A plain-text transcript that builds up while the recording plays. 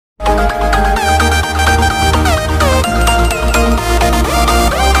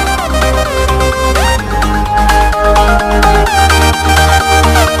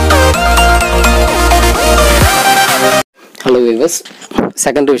viewers,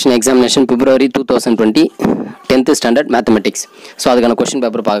 second revision examination February 2020 10th standard mathematics. So adukana question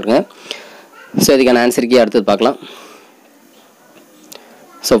paper paakrunga. So idukana answer key adutha paakalam.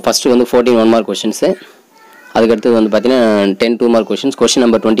 So first vandu 14 1 mark questions, adukku adutha vandu pathina 10 2 mark questions. Question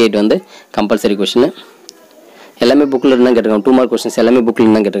number 28 vandu compulsory question. எல்லாமே புக்ல இருந்தா கேட்டிருக்காங்க. 2 mark questions எல்லாமே புக்ல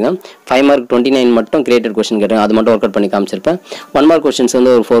இருந்தா கேட்டிருக்காங்க. 5 mark 29 மட்டும் created question கேட்டிருக்காங்க. அது மட்டும் வொர்க் அவுட் பண்ணி காமிச்சிருப்பேன். 1 மார்க் क्वेश्चंस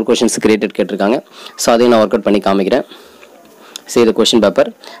வந்து ஒரு 4 क्वेश्चंस கிரியேட்டட் கேட்டிருக்காங்க. சோ அதையும் நான் வொர்க் அவுட் பண்ணி காமிக்கிறேன். சோ இது क्वेश्चन பேப்பர்.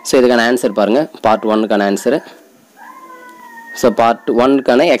 சோ இதுக்கான ஆன்சர் பாருங்க. பார்ட் 1 க்கான ஆன்சர். சோ பார்ட் 1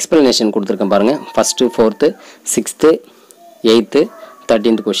 க்கான எக்ஸ்பிளனேஷன் கொடுத்திருக்கேன் பாருங்க. First 4th 6th 8th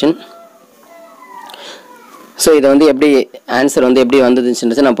 13th question. So இது வந்து எப்படி ஆன்சர் வந்து எப்படி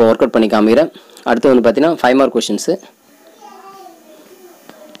வந்ததுன்னு நான் இப்போ வொர்க் அவுட் பண்ணி காமிக்கிறேன். அடுத்து வந்து பாத்தீனா 5 mark questions.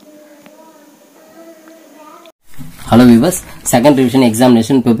 Hello viewers, second revision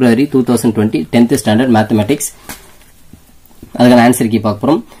examination February 2020 10th standard mathematics. அதுக்கான ஆன்சர் கீ பார்க்க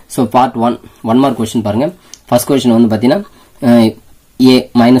போறோம். சோ பார்ட் 1 மார்க் क्वेश्चन பாருங்க. ஃபர்ஸ்ட் क्वेश्चन வந்து பாத்தீனா a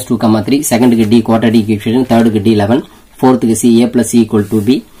 -2, 3, செகண்ட் க்கு d குவாட்ரடிக் ஈக்குவேஷன், தேர்ட் க்கு d 11, ஃபோர்த் க்கு c a + c =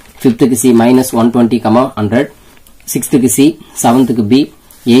 b, fifth க்கு c -120, 100, சிக்ஸ்த் க்கு c, செவன்த் க்கு b,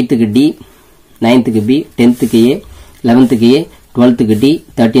 எய்த் க்கு d, 9th க்கு b, 10th க்கு a, 11th க்கு a, 12th க்கு d,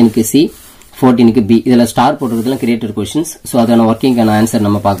 13th க்கு c, 14th க்கு b. இதெல்லாம் ஸ்டார் போட்டுறதுல கிரியேட்டட் क्वेश्चंस. சோ அதான வர்க்கிங்கான ஆன்சர்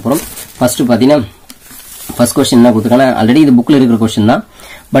நம்ம பார்க்க போறோம். ஃபர்ஸ்ட் பாத்தீனா ஃபர்ஸ்ட் क्वेश्चन என்ன கொடுத்திருக்காங்க, ஆல்ரெடி இது புக்ல இருக்கிற क्वेश्चन தான்.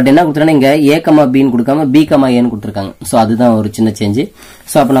 பட் என்ன கொடுத்திருக்காங்க, இங்க a, b ன்னு கொடுக்காம b, a ன்னு கொடுத்திருக்காங்க. சோ அதுதான் ஒரு சின்ன சேஞ்ச்.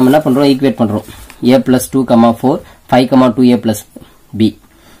 சோ அப்ப நம்ம என்ன பண்றோம், ஈக்குவேட் பண்றோம். a + 2, 4, 5, 2a + b.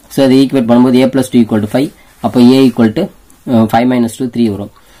 சோ இதை ஈக்குவேட் பண்ணும்போது a + 2 = 5. அப்ப a = 5 - 2 3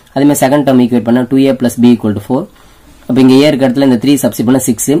 வரும். அதே மாதிரி செகண்ட் டேர்ம் ஈக்குவேட் பண்ணா 2a + b = 4. அப்ப இங்க a இருக்க இடத்துல இந்த 3 சப்ஸ்டிட்யூட் பண்ணா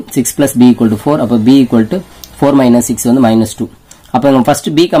 6, 6 + b = 4. அப்ப b = 4 - 6 வந்து -2. அப்ப நம்ம ஃபர்ஸ்ட்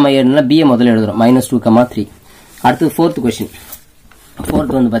b, a ன்னா b முதல்ல எழுதுறோம். -2, 3. அடுத்து fourth question.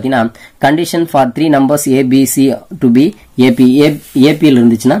 fourth வந்து பாத்தீனா condition for 3 numbers a b c to be ap ல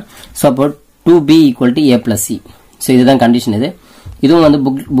இருந்துச்சுனா சோ அப்ப 2b = a + c. சோ இதுதான் கண்டிஷன். இதுவும் வந்து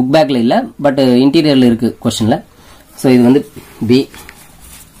புக் பேக்ல இல்ல, பட் இன்டீரியர்ல இருக்கு क्वेश्चनல. சோ இது வந்து b.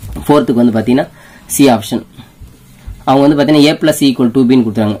 ஃபோர்த்துக்கு வந்து பாத்தீங்கன்னா சி ஆப்ஷன். அவங்க வந்து பாத்தீங்கன்னா a + c = 2b ன்னு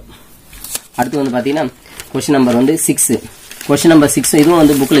கொடுத்தாங்க. அடுத்து வந்து பாத்தீங்கன்னா क्वेश्चन நம்பர் வந்து 6. क्वेश्चन நம்பர் 6 இதுவும்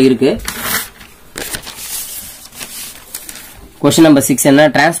வந்து புக்ல இருக்கு. क्वेश्चन நம்பர் 6 என்ன,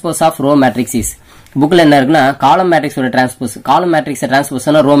 transpose of row matrix is. புக்ல என்ன இருக்குன்னா காலம் மேட்ரிக்ஸோட டிரான்ஸ்போஸ், காலம் மேட்ரிக்ஸ் டிரான்ஸ்போஸ்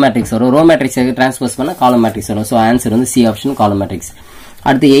பண்ணா ரோ மேட்ரிக்ஸ் வரும், ரோ மேட்ரிக்ஸ் டிரான்ஸ்போஸ் பண்ணா காலம் மேட்ரிக்ஸ் வரும். சோ ஆன்சர் வந்து சி ஆப்ஷன், காலம் மேட்ரிக்ஸ்.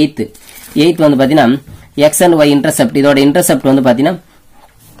 அடுத்து 8th வந்து பாத்தீங்கன்னா x and y இன்டர்செப்ட். இதோட இன்டர்செப்ட் வந்து பாத்தீங்கன்னா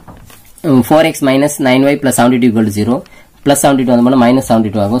 4x - 9y + 72 = 0. + 72 வந்து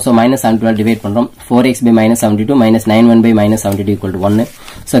 -72 ஆகும். சோ -72 டிவைட் பண்றோம். 4x / -72 - 9y / -72 = 1.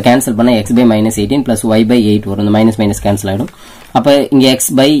 சோ கேன்சல் பண்ணா x / -18 + y / 8 வரும். இந்த மைனஸ் கேன்சல் ஆயிடும். அப்ப இங்க x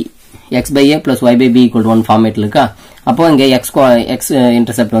a + y / b = 1 ஃபார்மேட்ல இருக்கா. அப்போ இங்க x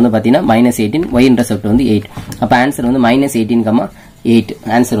இன்டர்செப்ட் வந்து பாத்தீங்கன்னா -18, y இன்டர்செப்ட் வந்து 8. அப்ப ஆன்சர் வந்து -18, 8.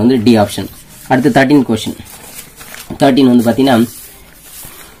 ஆன்சர் வந்து டி ஆப்ஷன். அடுத்து 13th क्वेश्चन. 13 வந்து பாத்தீங்கன்னா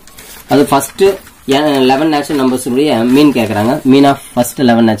அது ஃபர்ஸ்ட் 11 நேச்சுரல் நம்பர்ஸ் உடைய மீன் கேக்குறாங்க. மீன் ஆஃப் ஃபர்ஸ்ட்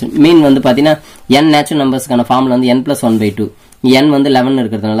 11 நேச்சுரல். மீன் வந்து பாத்தீங்கன்னா n நேச்சுரல் நம்பர்ஸ்க்கான ஃபார்முலா வந்து n + 1/2. n வந்து 11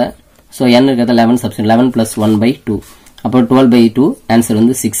 இருக்கிறதுனால சோ n இருக்கிறது 11 சப்ஸ்டிட்யூட் 11 + 1/2. அப்போ 12/2. ஆன்சர்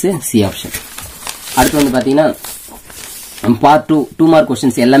வந்து 6, சி ஆப்ஷன். அடுத்து வந்து பாத்தீங்கன்னா பார்ட் 2 மார்க்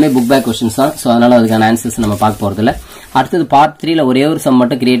क्वेश्चंस எல்லாமே புக் பேக் क्वेश्चंस தான். சோ அதனால அதுக்கான ஆன்சர்ஸ் நம்ம பார்க்க போறது இல்ல. அடுத்து பார்ட் 3ல ஒரே ஒரு சம்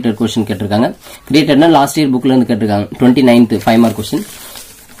மட்டும் கிரியேட்டட் क्वेश्चन கேட்டிருக்காங்க. கிரியேட்டட்னா லாஸ்ட் இயர் புக்ல இருந்து கேட்டிருக்காங்க. 29th 5 mark question.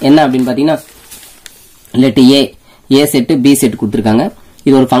 என்ன அப்படினு பாத்தீங்கன்னா let a set b set கொடுத்திருக்காங்க.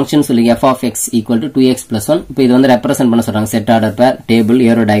 இது ஒரு ஃபங்க்ஷன் சொல்லி f of x = 2x + 1. இப்போ இது வந்து ரெப்ரசன்ட் பண்ண சொல்றாங்க. செட் ஆர்டர் பேர், table,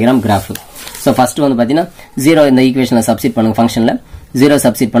 aero diagram, graph. So first வந்து பாத்தீங்கன்னா 0 இந்த ஈக்குவேஷன்ல சப்ஸ்டிட்யூட் பண்ணுங்க. ஃபங்க்ஷன்ல 0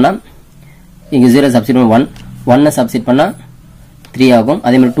 சப்ஸ்டிட்யூட் பண்ணா இங்க 0 சப்ஸ்டிட்யூட் பண்ணா 1, 1 சப்ஸ்டிட்யூட் பண்ணா 3 ஆகும்.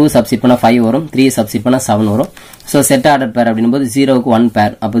 அதே மாதிரி 2 சப்ஸ்டிட்யூட் பண்ணா 5 வரும், 3 சப்ஸ்டிட்யூட் பண்ணா 7 வரும். சோ செட் ஆர்டர் பேர் அப்படினும்போது 0 க்கு 1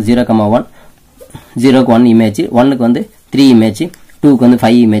 பேர். அப்ப 0, 1, 0 க்கு 1 இமேஜ், 1 க்கு வந்து 3 இமேஜ், 2 க்கு வந்து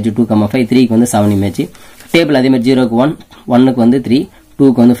 5 இமேஜ், 2, 5, 3 க்கு வந்து 7 இமேஜ். டேபிள் அதே மாதிரி 0 க்கு 1, 1 க்கு வந்து 3, 2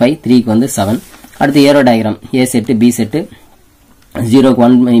 க்கு வந்து 5, 3 க்கு வந்து 7. அடுத்து aero diagram a set b set 0 க்கு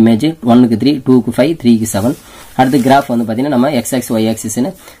 1 இமேஜ், 1 க்கு 3, 2 க்கு 5, 3 க்கு 7. அடுத்து கிராஃப் வந்து பாத்தீங்கன்னா நம்ம x axis y axis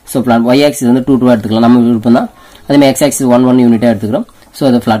னு சோ பிளாட் y axis வந்து 2 எடுத்துக்கலாம். நம்ம விருப்பம் தான். அதே மாதிரி x axis 1 யூனிட்டா எடுத்துக்கிறோம். சோ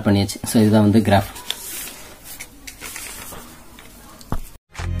அதை பிளாட் பண்ணியாச்சு. சோ இதுதான் வந்து கிராஃப்.